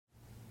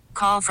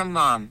Call from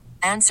mom.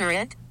 Answer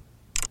it.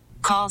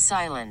 Call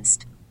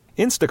silenced.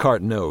 Instacart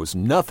knows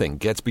nothing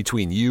gets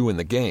between you and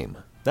the game.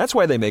 That's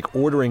why they make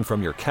ordering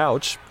from your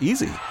couch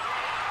easy.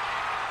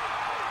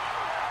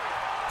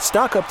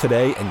 Stock up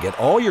today and get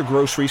all your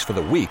groceries for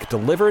the week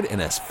delivered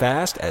in as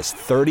fast as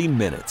 30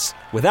 minutes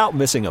without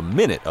missing a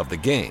minute of the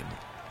game.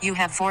 You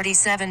have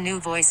 47 new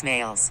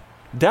voicemails.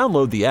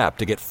 Download the app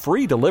to get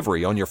free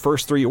delivery on your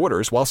first 3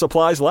 orders while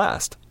supplies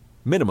last.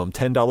 Minimum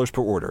 $10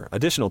 per order.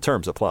 Additional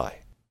terms apply.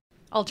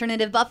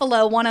 Alternative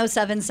Buffalo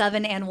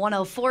 107.7 and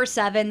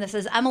 104.7. This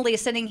is Emily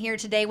sitting here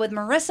today with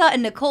Marissa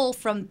and Nicole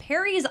from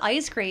Perry's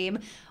Ice Cream.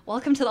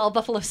 Welcome to the All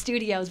Buffalo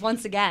Studios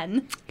once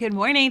again. Good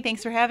morning.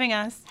 Thanks for having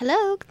us.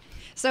 Hello.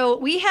 So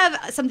we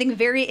have something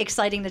very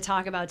exciting to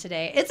talk about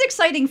today. It's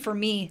exciting for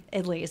me,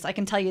 at least. I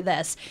can tell you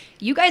this.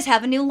 You guys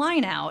have a new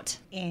line out.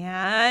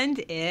 And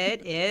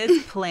it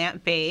is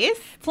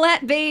plant-based.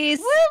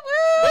 Plant-based. Woo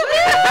woo!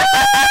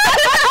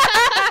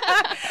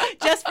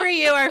 Just for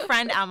you, our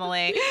friend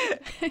Emily.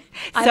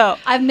 So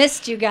I've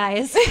missed you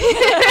guys.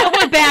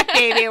 We're back,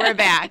 baby. We're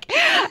back.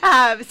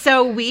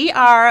 So we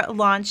are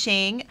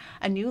launching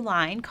a new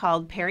line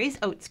called Perry's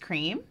Oats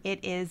Cream.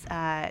 It is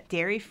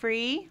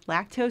dairy-free,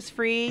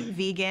 lactose-free,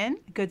 vegan,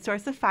 good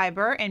source of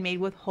fiber, and made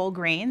with whole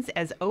grains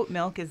as oat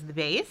milk is the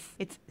base.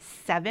 It's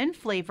 7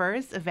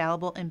 flavors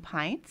available in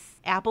pints: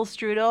 apple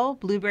strudel,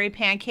 blueberry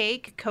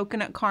pancake,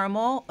 coconut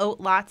caramel, oat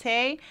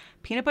latte,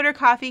 peanut butter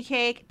coffee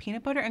cake,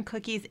 peanut butter and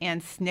cookies,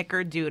 and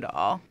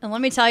snickerdoodle. And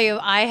let me tell you,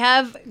 I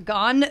have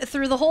gone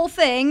through the whole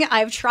thing.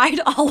 I've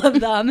tried all of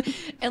them.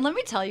 And let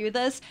me tell you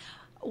this.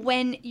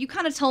 When you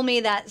kind of told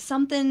me that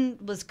something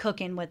was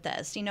cooking with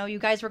this, you know, you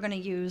guys were going to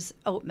use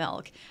oat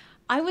milk,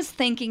 I was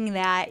thinking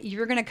that you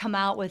were going to come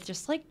out with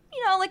just like,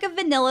 you know, like a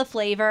vanilla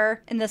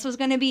flavor, and this was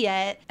going to be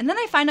it. And then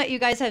I find out you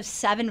guys have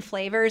 7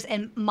 flavors,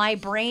 and my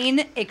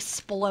brain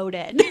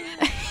exploded.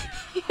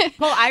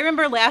 Well, I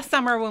remember last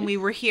summer when we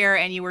were here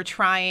and you were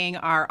trying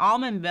our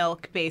almond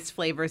milk-based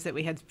flavors that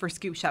we had for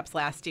Scoop Shops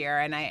last year.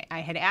 And I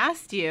had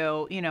asked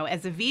you, you know,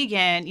 as a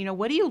vegan, you know,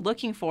 what are you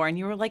looking for? And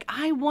you were like,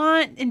 I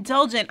want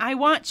indulgent. I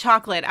want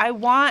chocolate. I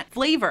want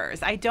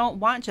flavors. I don't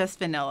want just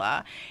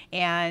vanilla.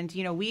 And,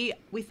 you know, we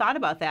thought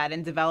about that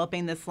in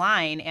developing this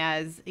line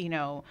as, you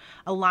know,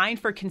 a line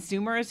for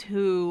consumers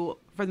who,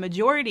 for the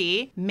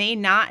majority, may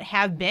not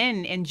have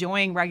been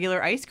enjoying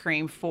regular ice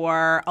cream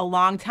for a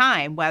long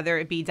time, whether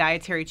it be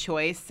dietary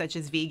choice such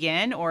as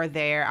vegan, or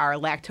they are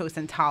lactose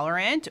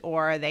intolerant,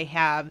 or they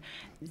have,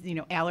 you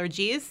know,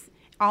 allergies.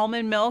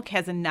 Almond milk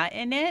has a nut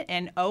in it,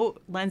 and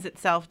oat lends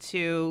itself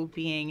to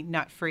being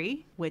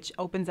nut-free, which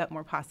opens up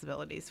more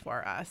possibilities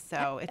for us.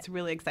 So it's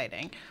really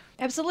exciting.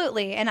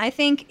 Absolutely. And I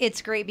think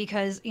it's great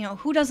because, you know,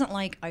 who doesn't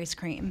like ice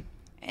cream?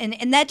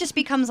 And that just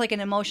becomes like an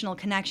emotional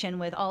connection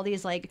with all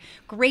these like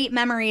great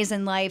memories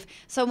in life.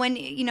 So when,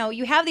 you know,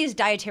 you have these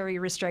dietary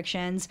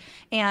restrictions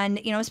and,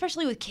 you know,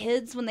 especially with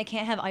kids when they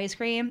can't have ice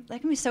cream,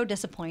 that can be so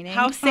disappointing.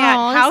 How sad.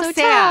 Aw, How so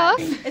sad.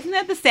 tough. Isn't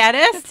that the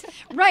saddest?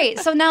 Right.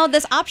 So now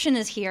this option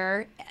is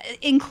here,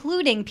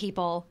 including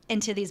people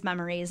into these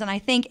memories. And I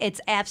think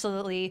it's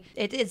absolutely,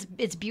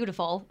 it's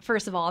beautiful.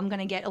 First of all, I'm going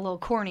to get a little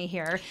corny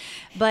here.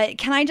 But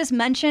can I just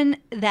mention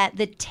that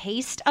the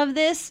taste of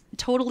this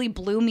totally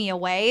blew me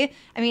away?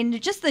 I mean,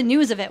 just the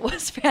news of it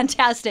was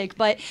fantastic,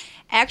 but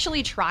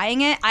actually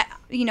trying it,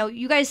 you know,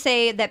 you guys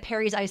say that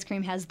Perry's ice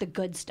cream has the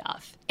good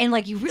stuff. And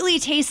like you really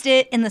taste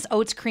it in this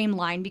Oats Cream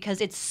line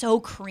because it's so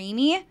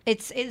creamy.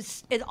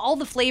 It's all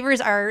the flavors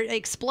are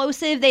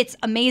explosive. It's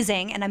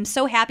amazing. And I'm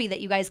so happy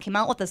that you guys came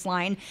out with this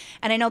line.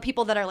 And I know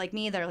people that are like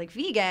me, that are like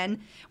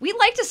vegan, we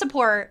like to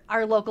support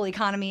our local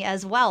economy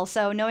as well.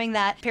 So knowing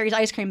that Perry's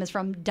ice cream is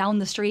from down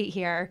the street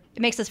here,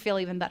 it makes us feel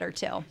even better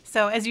too.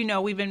 So as you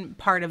know, we've been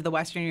part of the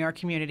Western New York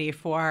community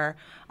for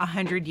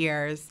 100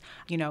 years.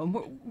 You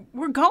know,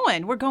 we're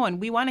going.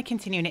 We want to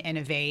continue to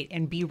innovate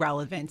and be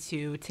relevant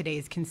to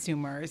today's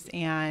consumers.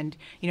 And,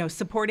 you know,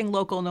 supporting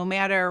local, no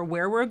matter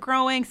where we're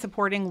growing,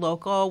 supporting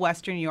local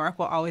Western New York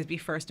will always be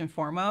first and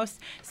foremost.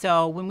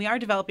 So when we are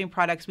developing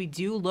products, we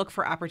do look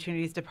for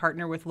opportunities to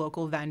partner with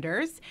local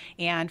vendors.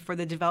 And for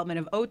the development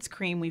of Oats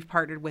Cream, we've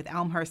partnered with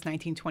Elmhurst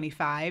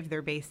 1925.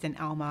 They're based in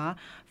Elma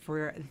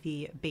for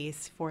the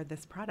base for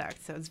this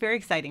product. So it's very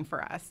exciting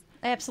for us.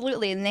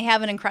 Absolutely. And they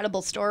have an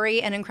incredible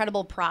story, an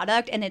incredible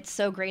product, and it's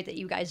so great that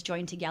you guys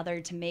joined together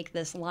to make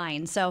this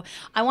line. So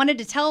I wanted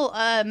to tell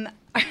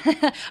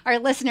our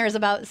listeners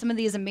about some of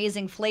these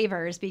amazing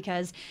flavors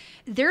because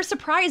they're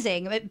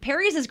surprising.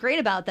 Perry's is great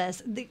about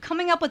this.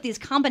 Coming up with these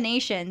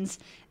combinations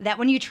that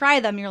when you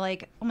try them, you're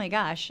like, oh my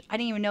gosh, I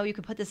didn't even know you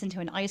could put this into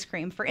an ice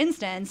cream. For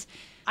instance,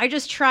 I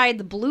just tried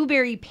the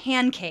blueberry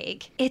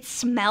pancake. It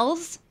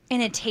smells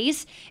and it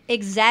tastes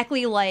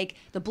exactly like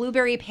the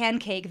blueberry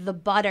pancake, the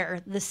butter,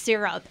 the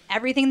syrup,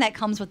 everything that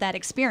comes with that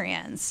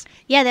experience.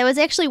 Yeah, that was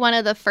actually one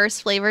of the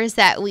first flavors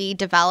that we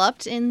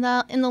developed in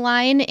the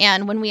line.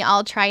 And when we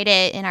all tried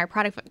it in our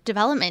product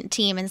development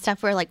team and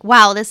stuff, we were like,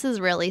 wow, this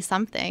is really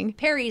something.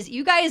 Perry's,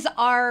 you guys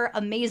are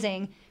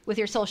amazing with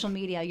your social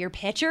media. Your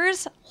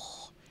pictures,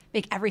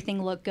 make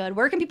everything look good.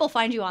 Where can people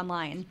find you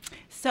online?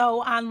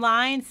 So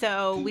online,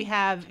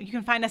 you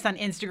can find us on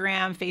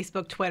Instagram,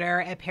 Facebook,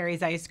 Twitter at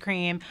Perry's Ice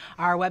Cream.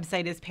 Our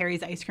website is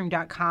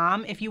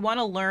perrysicecream.com. If you want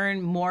to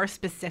learn more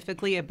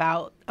specifically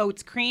about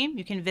Oats Cream,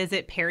 you can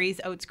visit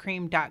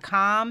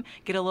perrysoatscream.com,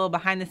 get a little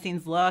behind the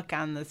scenes look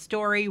on the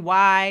story,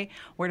 why,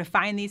 where to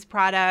find these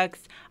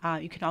products.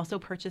 You can also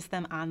purchase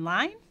them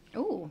online.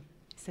 Ooh.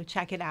 So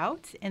check it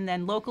out. And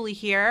then locally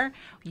here,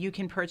 you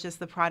can purchase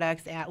the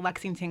products at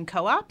Lexington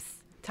Co-ops.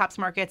 Tops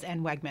Markets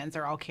and Wegmans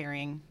are all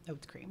carrying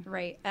Oats Cream.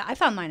 Right. I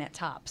found mine at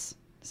Tops,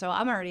 so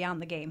I'm already on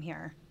the game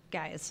here,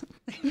 guys.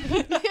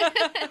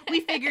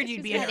 We figured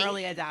you'd be an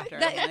early adopter.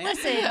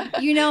 Listen,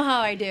 you know how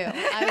I do.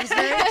 I was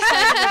very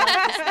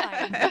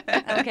excited about this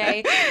line.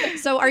 Okay.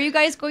 So are you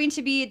guys going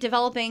to be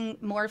developing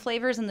more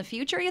flavors in the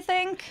future, you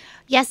think?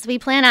 Yes, we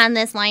plan on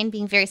this line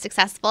being very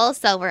successful,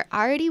 so we're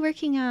already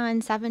working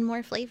on 7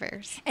 more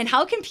flavors. And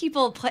how can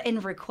people put in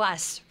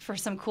requests for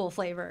some cool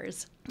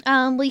flavors?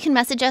 Well, you can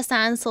message us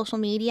on social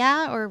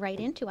media or write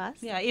into us.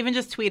 Yeah, even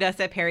just tweet us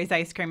at Perry's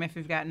Ice Cream if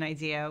you've got an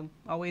idea.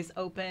 Always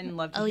open,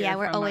 love to hear Oh yeah,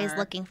 we're from always our-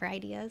 looking for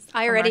ideas.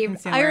 I already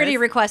consumers.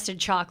 requested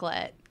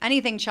chocolate.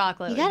 Anything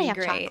chocolate You would gotta be have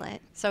great.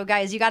 chocolate. So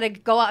guys, you got to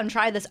go out and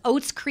try this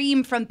Oats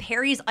Cream from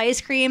Perry's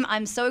Ice Cream.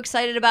 I'm so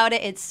excited about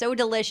it. It's so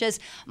delicious.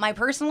 My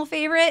personal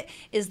favorite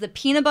is the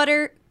peanut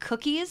butter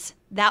cookies.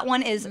 That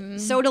one is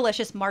so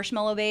delicious,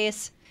 marshmallow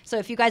base. So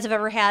if you guys have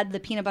ever had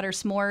the peanut butter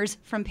s'mores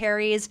from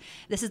Perry's,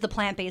 this is the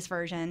plant-based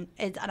version.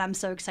 And I'm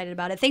so excited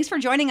about it. Thanks for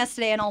joining us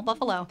today in Old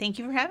Buffalo. Thank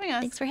you for having us.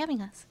 Thanks for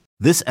having us.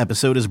 This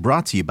episode is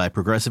brought to you by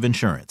Progressive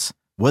Insurance.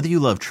 Whether you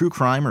love true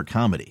crime or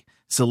comedy,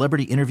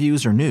 celebrity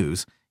interviews or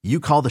news, you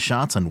call the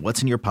shots on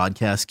what's in your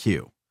podcast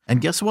queue. And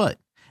guess what?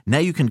 Now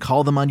you can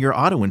call them on your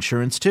auto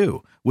insurance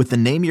too with the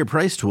Name Your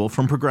Price tool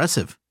from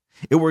Progressive.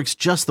 It works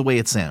just the way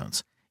it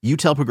sounds. You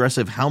tell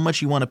Progressive how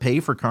much you want to pay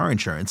for car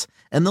insurance,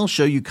 and they'll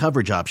show you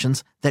coverage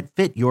options that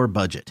fit your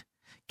budget.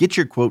 Get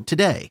your quote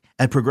today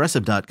at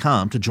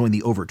Progressive.com to join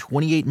the over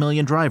 28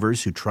 million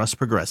drivers who trust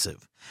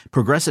Progressive.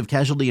 Progressive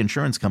Casualty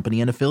Insurance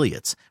Company and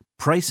Affiliates.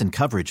 Price and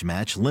coverage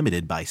match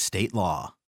limited by state law.